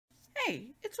Hey,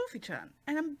 it's Wolfy-Chan,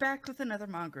 and I'm back with another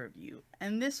manga review,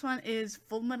 and this one is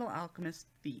Fullmetal Alchemist,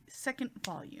 the second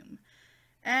volume.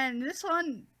 And this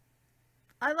one,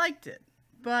 I liked it,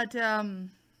 but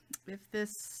if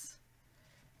this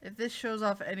shows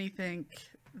off anything,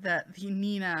 that the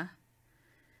Nina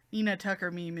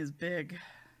Tucker meme is big.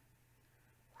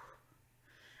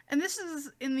 And this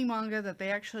is in the manga that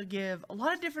they actually give a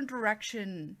lot of different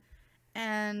direction,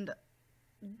 and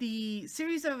the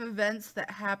series of events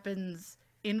that happens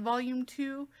in volume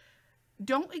 2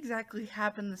 don't exactly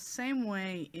happen the same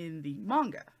way in the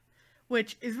manga,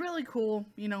 which is really cool.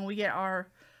 You know, we get our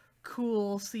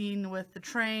cool scene with the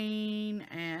train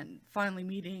and finally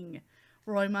meeting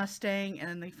Roy Mustang, and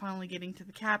then they finally getting to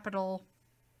the capital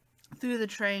through the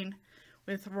train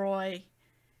with Roy.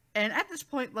 And at this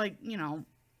point, like, you know,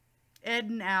 Ed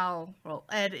and Al, well,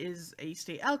 Ed is a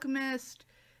state alchemist,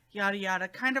 yada yada,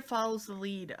 kind of follows the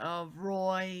lead of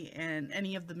Roy and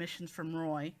any of the missions from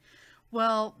Roy.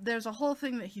 Well, there's a whole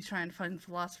thing that he's trying to find the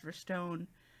Philosopher's Stone,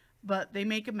 but they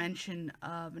make a mention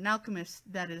of an alchemist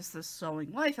that is the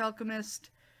Sowing Life alchemist,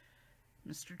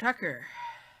 Mr. Tucker.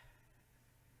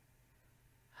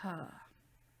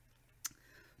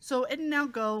 So Ed and Al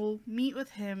go, meet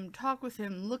with him, talk with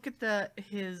him, look at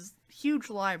his huge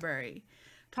library,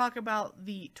 talk about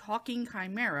the talking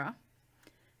chimera.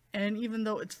 And even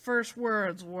though its first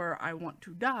words were, "I want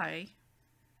to die,"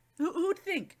 who'd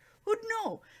think? Who'd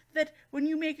know that when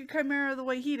you make a chimera the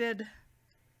way he did?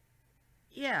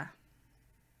 Yeah.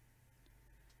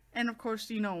 And of course,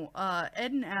 you know,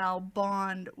 Ed and Al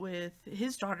bond with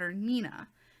his daughter, Nina,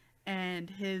 and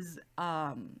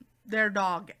their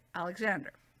dog,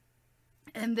 Alexander.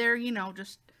 And they're, you know,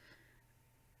 just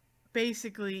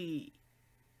basically,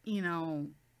 you know,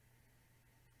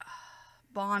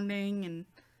 bonding and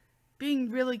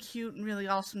being really cute and really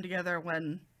awesome together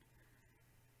when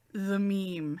the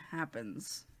meme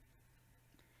happens.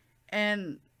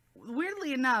 And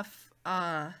weirdly enough,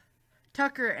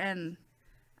 Tucker, and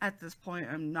at this point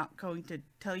I'm not going to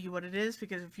tell you what it is,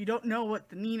 because if you don't know what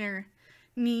the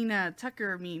Nina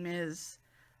Tucker meme is,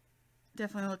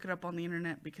 definitely look it up on the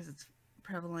internet because it's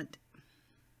prevalent.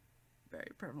 Very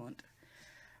prevalent.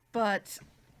 But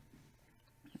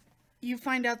you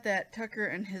find out that Tucker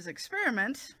and his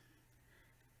experiment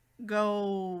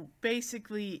go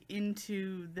basically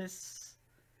into this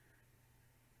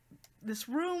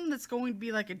room that's going to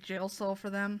be like a jail cell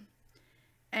for them,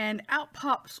 and out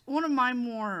pops one of my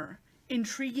more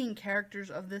intriguing characters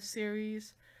of this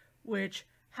series, which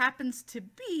happens to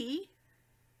be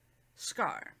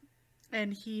Scar,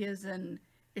 and he is an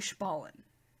Ishbalan.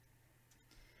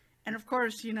 And of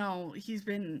course, you know, he's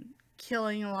been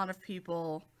killing a lot of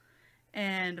people,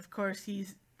 and of course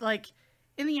he's like,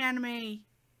 in the anime,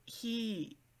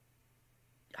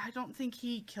 I don't think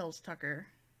he kills Tucker.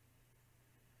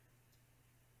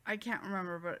 I can't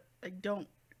remember, but I don't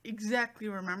exactly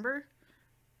remember.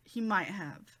 He might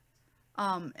have.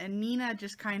 And Nina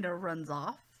just kind of runs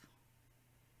off.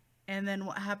 And then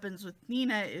what happens with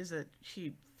Nina is that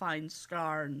she finds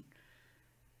Scar, and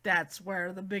that's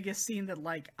where the biggest scene that,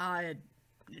 like,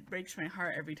 it breaks my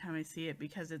heart every time I see it,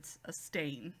 because it's a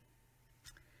stain.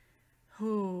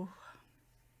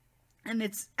 And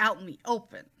it's out in the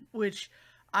open, which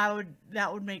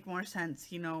that would make more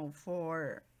sense, you know,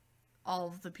 for all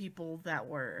of the people that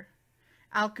were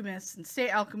alchemists and state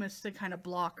alchemists to kind of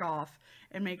block off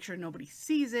and make sure nobody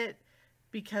sees it,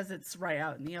 because it's right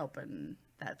out in the open.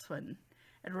 That's when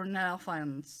Edward Nell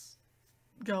finds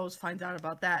out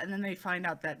about that, and then they find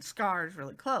out that Scar is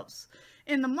really close.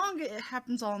 In the manga, it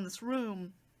happens all in this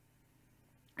room,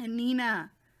 and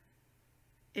Nina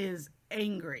is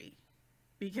angry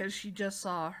because she just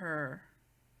saw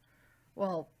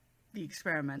the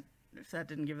experiment, if that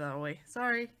didn't give that away,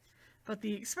 sorry. But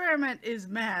the experiment is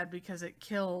mad because it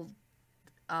killed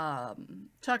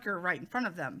Tucker right in front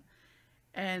of them,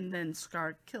 and then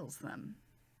Scar kills them.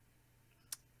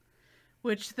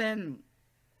 Which then,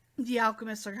 the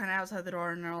alchemists are kind of outside the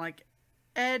door, and they're like,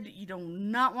 "Ed, you do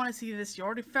not want to see this. You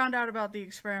already found out about the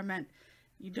experiment.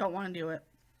 You don't want to do it."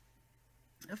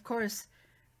 Of course,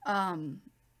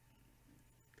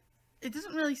 it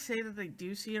doesn't really say that they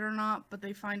do see it or not, but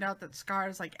they find out that Scar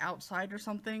is, like, outside or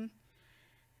something.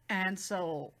 And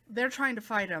so they're trying to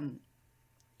fight him.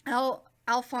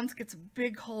 Alphonse gets a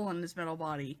big hole in his metal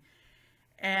body,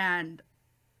 and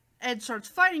Ed starts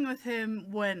fighting with him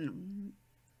when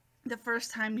the first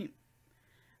time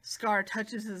Scar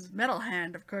touches his metal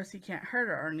hand, of course he can't hurt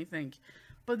it or anything.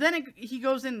 But then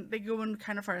they go in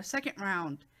kind of for a second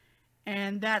round,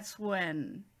 and that's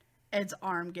when Ed's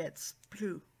arm gets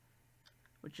blue,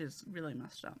 which is really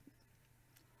messed up.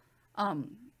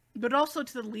 But also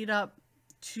to the lead up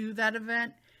to that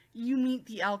event, you meet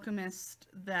the alchemist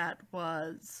that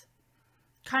was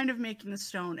kind of making the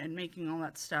stone and making all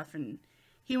that stuff, and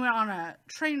he went on a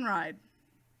train ride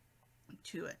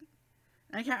to it.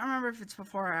 And I can't remember if it's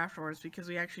before or afterwards, because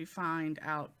we actually find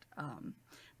out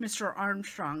Mr.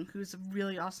 Armstrong, who's a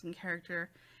really awesome character,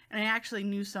 and I actually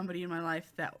knew somebody in my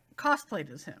life that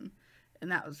cosplayed as him,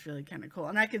 and that was really kind of cool.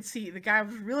 And I could see the guy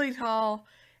was really tall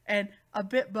and a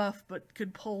bit buff, but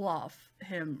could pull off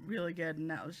him really good, and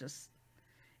that was just,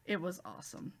 it was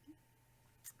awesome.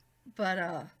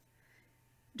 But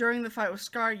during the fight with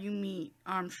Scar, you meet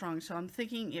Armstrong, so I'm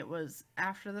thinking it was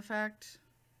after the fact.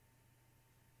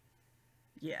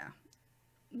 Yeah,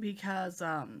 because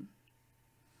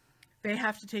they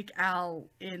have to take Al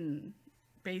in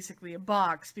basically a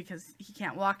box because he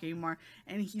can't walk anymore,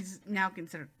 and he's now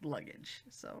considered luggage.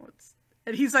 So it's,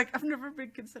 and he's like, I've never been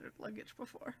considered luggage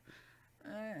before.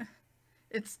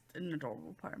 It's an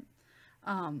adorable part.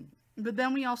 But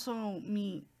then we also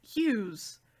meet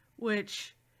Hughes,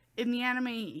 which in the anime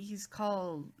he's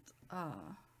called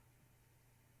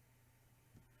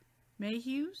May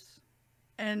Hughes,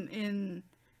 and in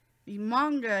the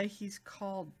manga he's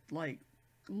called like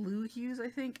Lou Hughes, I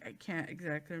think. I can't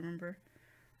exactly remember.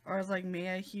 Or it's like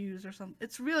Maya Hughes or something.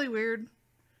 It's really weird.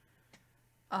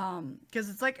 Because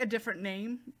it's like a different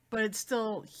name, but it's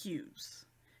still Hughes.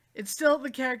 It's still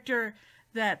the character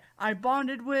that I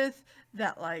bonded with,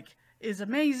 that like is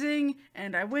amazing,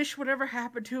 and I wish whatever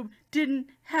happened to him didn't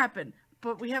happen.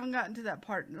 But we haven't gotten to that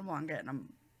part in the manga, and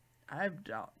I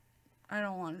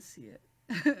don't want to see it.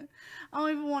 I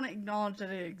don't even want to acknowledge that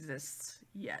it exists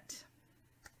yet.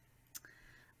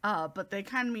 But they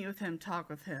kind of meet with him, talk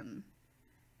with him,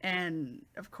 and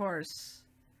of course,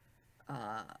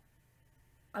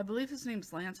 I believe his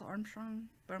name's Lance Armstrong,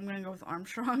 but I'm gonna go with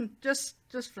Armstrong just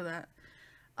for that.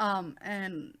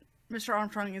 And Mr.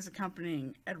 Armstrong is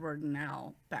accompanying Edward and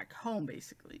Al back home,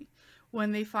 basically,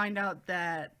 when they find out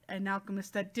that an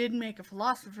alchemist that did make a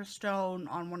philosopher's stone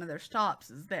on one of their stops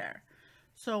is there.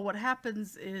 So what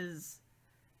happens is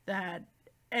that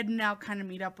Ed and Al kind of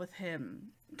meet up with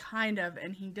him, kind of,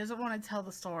 and he doesn't want to tell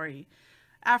the story.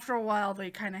 After a while, they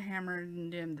kind of hammered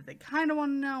in that they kind of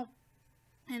want to know,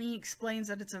 and he explains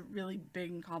that it's a really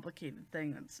big and complicated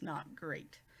thing that's not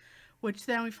great. Which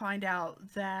then we find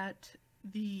out that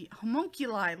the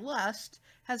homunculi Lust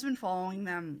has been following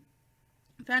them,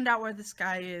 found out where this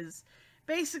guy is,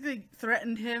 basically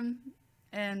threatened him,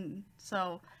 and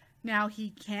so now he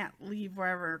can't leave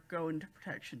wherever, go into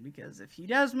protection, because if he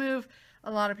does move, a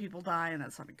lot of people die, and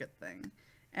that's not a good thing.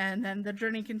 And then the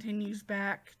journey continues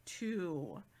back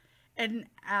to Ed and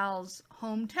Al's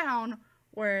hometown,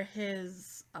 where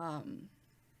his,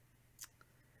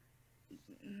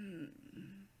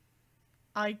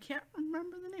 I can't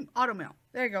remember the name, Automail.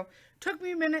 There you go. Took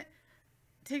me a minute.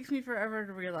 Takes me forever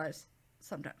to realize,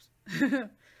 sometimes.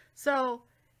 So,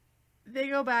 they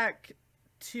go back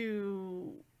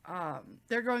to,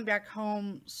 they're going back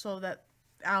home so that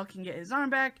Al can get his arm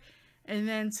back, and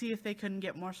then see if they couldn't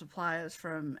get more supplies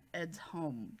from Ed's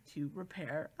home to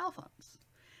repair Alphonse.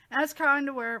 And that's kind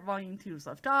of where Volume 2 was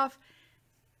left off.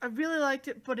 I really liked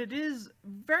it, but it is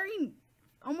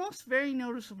almost very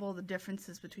noticeable, the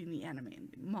differences between the anime and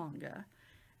the manga.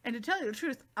 And to tell you the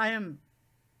truth, I am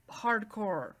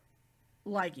hardcore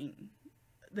liking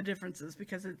the differences,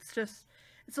 because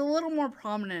it's a little more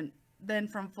prominent than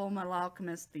from Fullmetal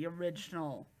Alchemist, the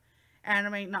original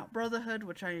anime, not Brotherhood,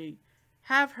 which I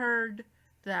have heard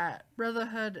that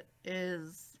Brotherhood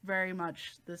is very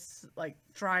much this, like,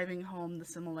 driving home the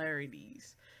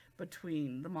similarities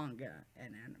between the manga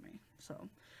and anime. So,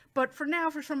 but for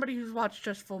now, for somebody who's watched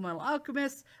just Fullmetal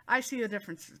Alchemist, I see the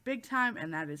differences big time,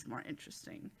 and that is more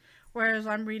interesting. Whereas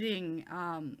I'm reading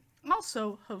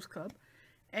also Host Club,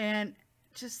 and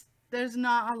just there's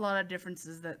not a lot of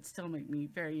differences that still make me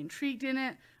very intrigued in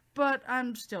it, but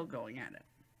I'm still going at it.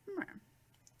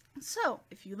 So,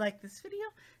 if you like this video,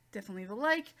 definitely leave a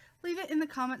like, leave it in the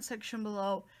comment section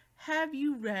below. Have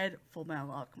you read Fullmetal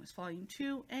Alchemist Volume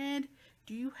 2, and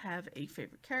do you have a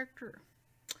favorite character?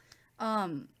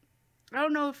 I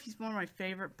don't know if he's more my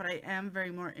favorite, but I am very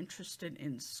more interested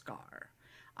in Scar.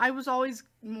 I was always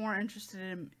more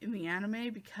interested in the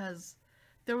anime because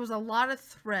there was a lot of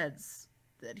threads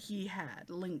that he had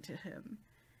linked to him,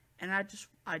 and I just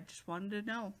wanted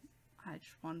to know.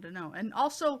 And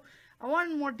also, I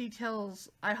wanted more details,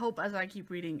 I hope, as I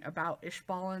keep reading about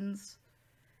Ishbalans.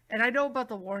 And I know about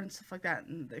the war and stuff like that,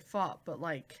 and they fought, but,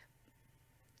 like,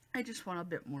 I just want a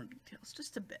bit more details,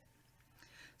 just a bit.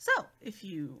 So, if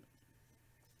you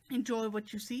enjoy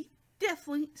what you see,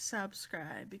 definitely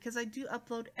subscribe, because I do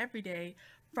upload every day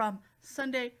from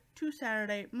Sunday to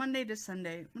Saturday, Monday to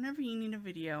Sunday. Whenever you need a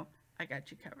video, I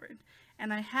got you covered.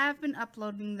 And I have been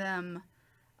uploading them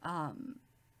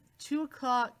 2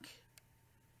 o'clock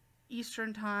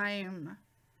Eastern Time,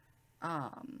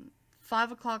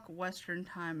 5 o'clock Western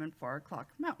Time, and 4 o'clock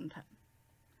Mountain Time.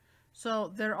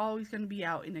 So they're always going to be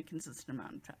out in a consistent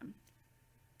amount of time.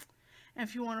 And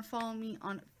if you want to follow me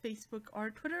on Facebook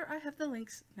or Twitter, I have the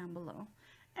links down below.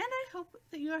 And I hope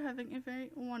that you are having a very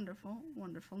wonderful,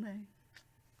 wonderful day.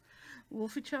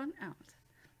 Wolfy-Chan out.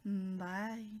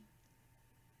 Bye.